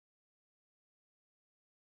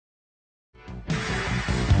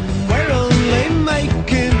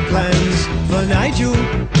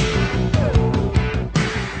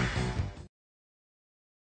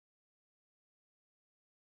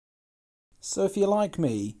So if you're like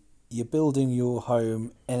me, you're building your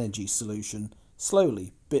home energy solution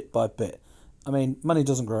slowly, bit by bit. I mean, money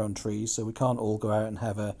doesn't grow on trees, so we can't all go out and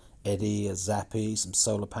have a Eddi, a Zappi, some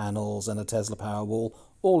solar panels and a Tesla Powerwall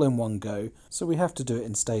all in one go, so we have to do it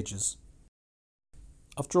in stages.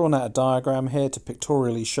 I've drawn out a diagram here to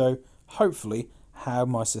pictorially show, hopefully, how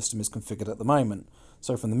my system is configured at the moment.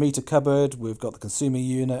 So from the meter cupboard, we've got the consumer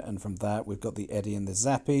unit, and from that we've got the Eddi and the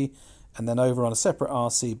Zappi. And then over on a separate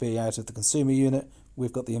RCB out of the consumer unit,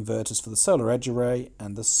 we've got the inverters for the solar edge array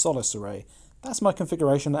and the Solace array. That's my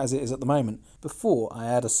configuration as it is at the moment, before I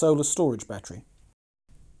add a solar storage battery.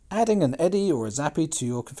 Adding an Eddi or a Zappi to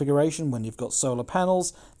your configuration when you've got solar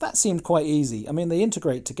panels, that seemed quite easy. I mean, they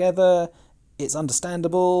integrate together, it's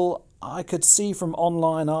understandable. I could see from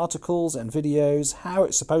online articles and videos how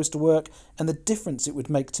it's supposed to work and the difference it would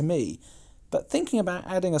make to me. But thinking about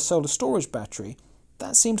adding a solar storage battery,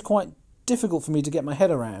 that seemed quite difficult for me to get my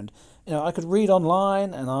head around. You know, I could read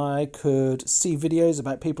online and I could see videos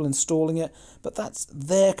about people installing it, but that's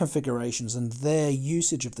their configurations and their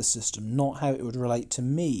usage of the system, not how it would relate to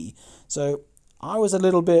me. So I was a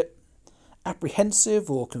little bit apprehensive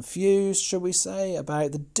or confused, shall we say,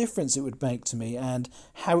 about the difference it would make to me and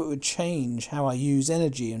how it would change how I use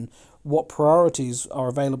energy and what priorities are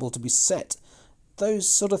available to be set. Those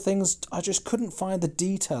sort of things, I just couldn't find the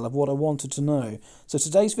detail of what I wanted to know. So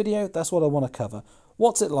today's video, that's what I want to cover.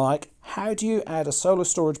 What's it like? How do you add a solar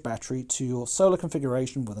storage battery to your solar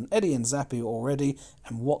configuration with an Eddi and Zappi already,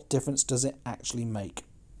 and what difference does it actually make?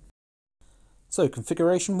 So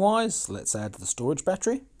configuration wise, let's add the storage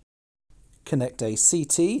battery. Connect a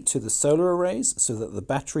CT to the solar arrays so that the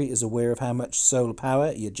battery is aware of how much solar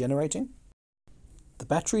power you're generating. The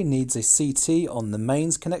battery needs a CT on the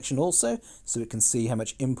mains connection also, so it can see how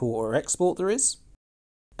much import or export there is.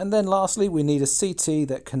 And then lastly, we need a CT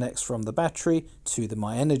that connects from the battery to the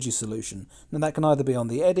Myenergi solution. Now that can either be on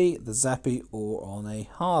the Eddi, the Zappi, or on a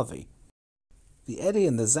Harvey. The Eddi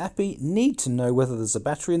and the Zappi need to know whether there's a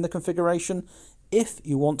battery in the configuration if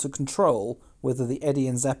you want to control whether the Eddi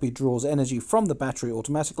and Zappi draws energy from the battery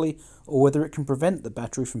automatically or whether it can prevent the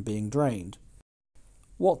battery from being drained.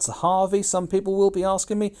 What's a Harvey, some people will be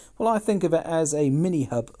asking me? Well, I think of it as a mini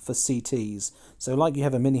hub for CTs. So like you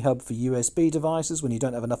have a mini hub for USB devices when you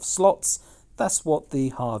don't have enough slots, that's what the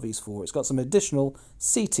Harvey's for. It's got some additional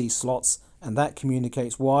CT slots and that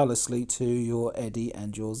communicates wirelessly to your Eddi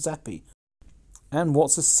and your Zappi. And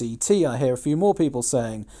what's a CT? I hear a few more people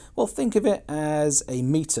saying. Well, think of it as a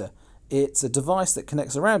meter. It's a device that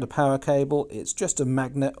connects around a power cable. It's just a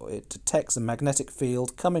magnet. It detects a magnetic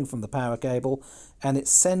field coming from the power cable and it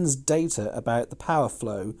sends data about the power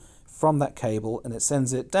flow from that cable and it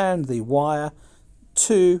sends it down the wire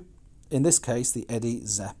to, in this case, the Eddi,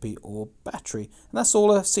 Zappi or battery. And that's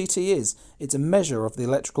all a CT is. It's a measure of the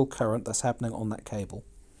electrical current that's happening on that cable.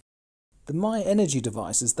 The Myenergi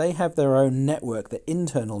devices, they have their own network, the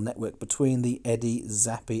internal network between the Eddi,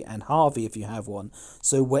 Zappi and Harvey if you have one.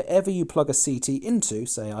 So wherever you plug a CT into,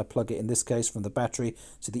 say I plug it in this case from the battery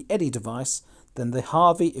to the Eddi device, then the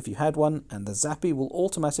Harvey, if you had one, and the Zappi will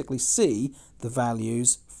automatically see the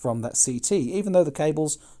values from that CT. Even though the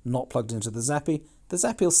cable's not plugged into the Zappi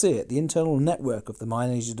will see it. The internal network of the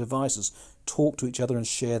Myenergi devices talk to each other and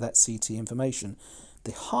share that CT information.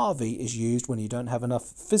 The Harvey is used when you don't have enough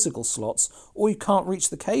physical slots or you can't reach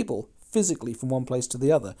the cable physically from one place to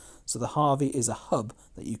the other. So the Harvey is a hub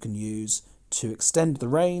that you can use to extend the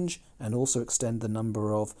range and also extend the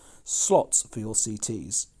number of slots for your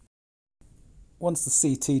CTs. Once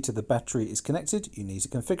the CT to the battery is connected, you need to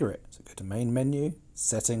configure it. So go to Main Menu,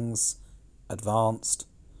 Settings, Advanced,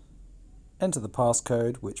 enter the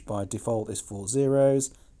passcode, which by default is 4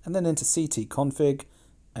 zeros, and then enter CT config,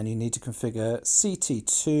 and you need to configure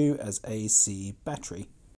CT2 as AC battery.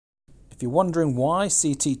 If you're wondering why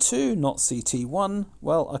CT2, not CT1,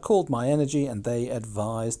 well, I called Myenergi and they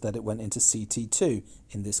advised that it went into CT2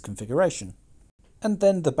 in this configuration. And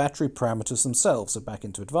then the battery parameters themselves, so back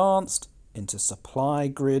into Advanced, into Supply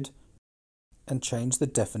Grid, and change the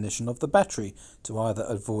definition of the battery to either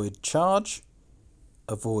avoid charge,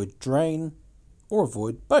 avoid drain, or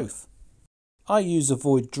avoid both. I use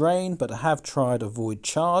avoid drain, but I have tried avoid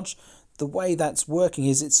charge. The way that's working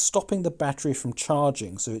is it's stopping the battery from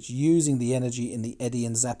charging, so it's using the energy in the Eddi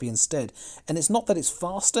and Zappi instead. And it's not that it's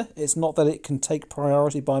faster, it's not that it can take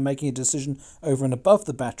priority by making a decision over and above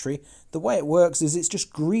the battery. The way it works is it's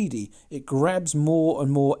just greedy. It grabs more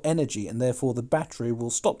and more energy, and therefore the battery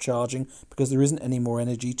will stop charging because there isn't any more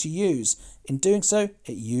energy to use. In doing so,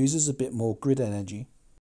 it uses a bit more grid energy.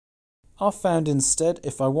 I've found instead,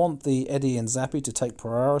 if I want the Eddi and Zappi to take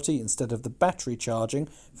priority instead of the battery charging,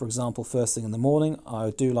 for example, first thing in the morning,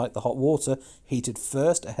 I do like the hot water heated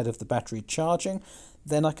first ahead of the battery charging,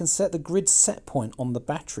 then I can set the grid set point on the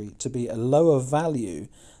battery to be a lower value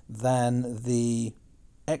than the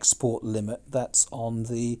export limit that's on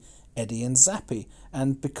the Eddi and Zappi.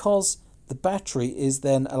 And because the battery is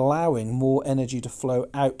then allowing more energy to flow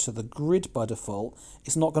out to the grid by default,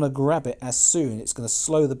 it's not going to grab it as soon. It's going to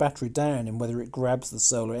slow the battery down in whether it grabs the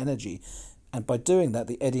solar energy. And by doing that,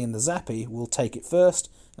 the Eddi and the Zappi will take it first,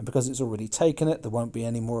 and because it's already taken it, there won't be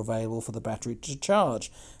any more available for the battery to charge.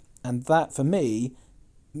 And that, for me,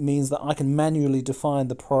 means that I can manually define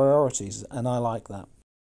the priorities, and I like that.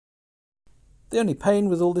 The only pain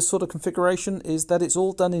with all this sort of configuration is that it's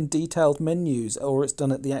all done in detailed menus, or it's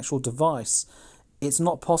done at the actual device. It's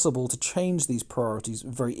not possible to change these priorities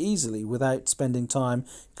very easily without spending time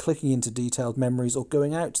clicking into detailed memories or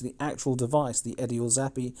going out to the actual device, the Eddi or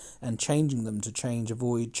Zappi, and changing them to change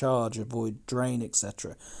avoid charge, avoid drain,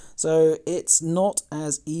 etc. So it's not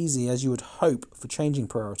as easy as you would hope for changing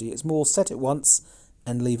priority. It's more set it once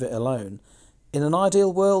and leave it alone. In an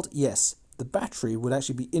ideal world, yes, the battery would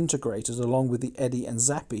actually be integrated along with the Eddi and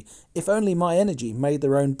Zappi, if only Myenergi made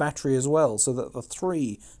their own battery as well, so that the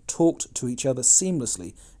three talked to each other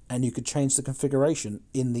seamlessly and you could change the configuration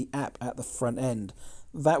in the app at the front end.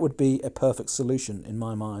 That would be a perfect solution in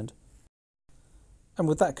my mind. And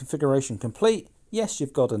with that configuration complete, yes,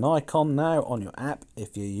 you've got an icon now on your app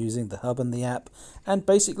if you're using the hub and the app, and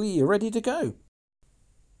basically you're ready to go.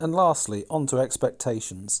 And lastly, on to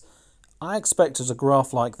expectations. I expected a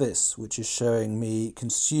graph like this, which is showing me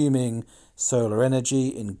consuming solar energy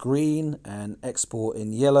in green and export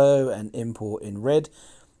in yellow and import in red,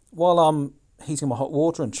 while I'm heating my hot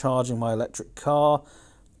water and charging my electric car.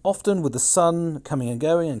 Often with the sun coming and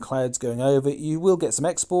going and clouds going over, you will get some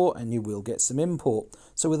export and you will get some import.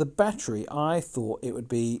 So with a battery, I thought it would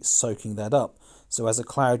be soaking that up. So as a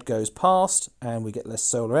cloud goes past and we get less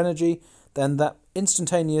solar energy, then that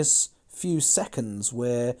instantaneous few seconds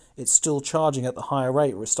where it's still charging at the higher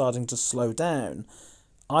rate or it's starting to slow down,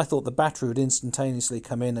 I thought the battery would instantaneously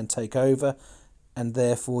come in and take over, and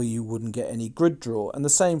therefore you wouldn't get any grid draw. And the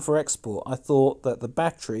same for export. I thought that the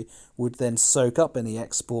battery would then soak up any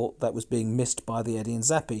export that was being missed by the Eddi and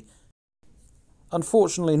Zappi.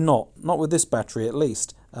 Unfortunately not with this battery at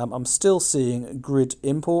least. I'm still seeing grid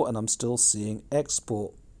import and I'm still seeing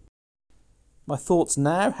export. My thoughts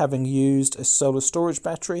now, having used a solar storage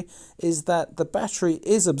battery, is that the battery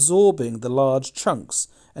is absorbing the large chunks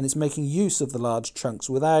and it's making use of the large chunks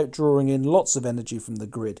without drawing in lots of energy from the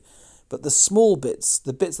grid. But the small bits,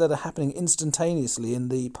 the bits that are happening instantaneously in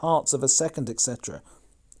the parts of a second, etc.,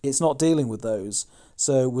 it's not dealing with those.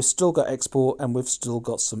 So we've still got export and we've still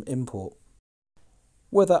got some import.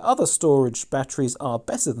 Whether other storage batteries are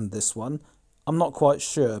better than this one, I'm not quite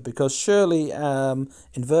sure, because surely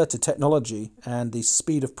inverter technology and the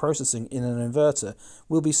speed of processing in an inverter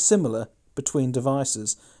will be similar between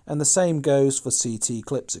devices, and the same goes for CT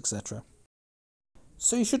clips, etc.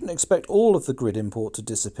 So you shouldn't expect all of the grid import to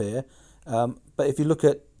disappear, but if you look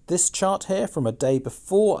at this chart here from a day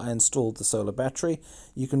before I installed the solar battery,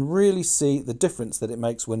 you can really see the difference that it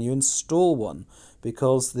makes when you install one,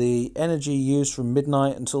 because the energy used from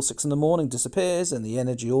midnight until 6 in the morning disappears, and the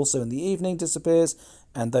energy also in the evening disappears,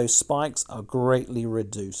 and those spikes are greatly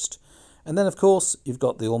reduced. And then of course you've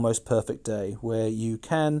got the almost perfect day where you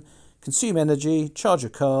can consume energy, charge your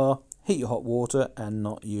car, heat your hot water and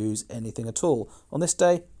not use anything at all. On this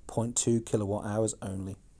day, 0.2 kilowatt hours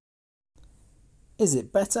only. Is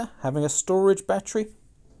it better having a storage battery?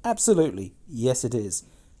 Absolutely, yes it is.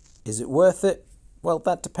 Is it worth it? Well,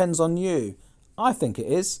 that depends on you. I think it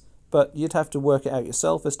is, but you'd have to work it out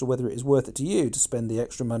yourself as to whether it is worth it to you to spend the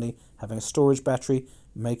extra money having a storage battery,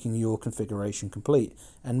 making your configuration complete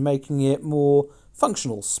and making it more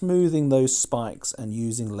functional, smoothing those spikes and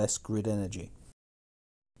using less grid energy.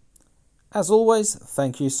 As always,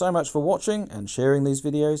 thank you so much for watching and sharing these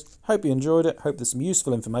videos. Hope you enjoyed it. Hope there's some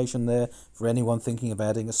useful information there for anyone thinking of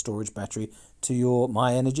adding a storage battery to your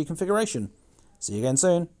Myenergi configuration. See you again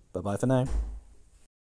soon. Bye bye for now.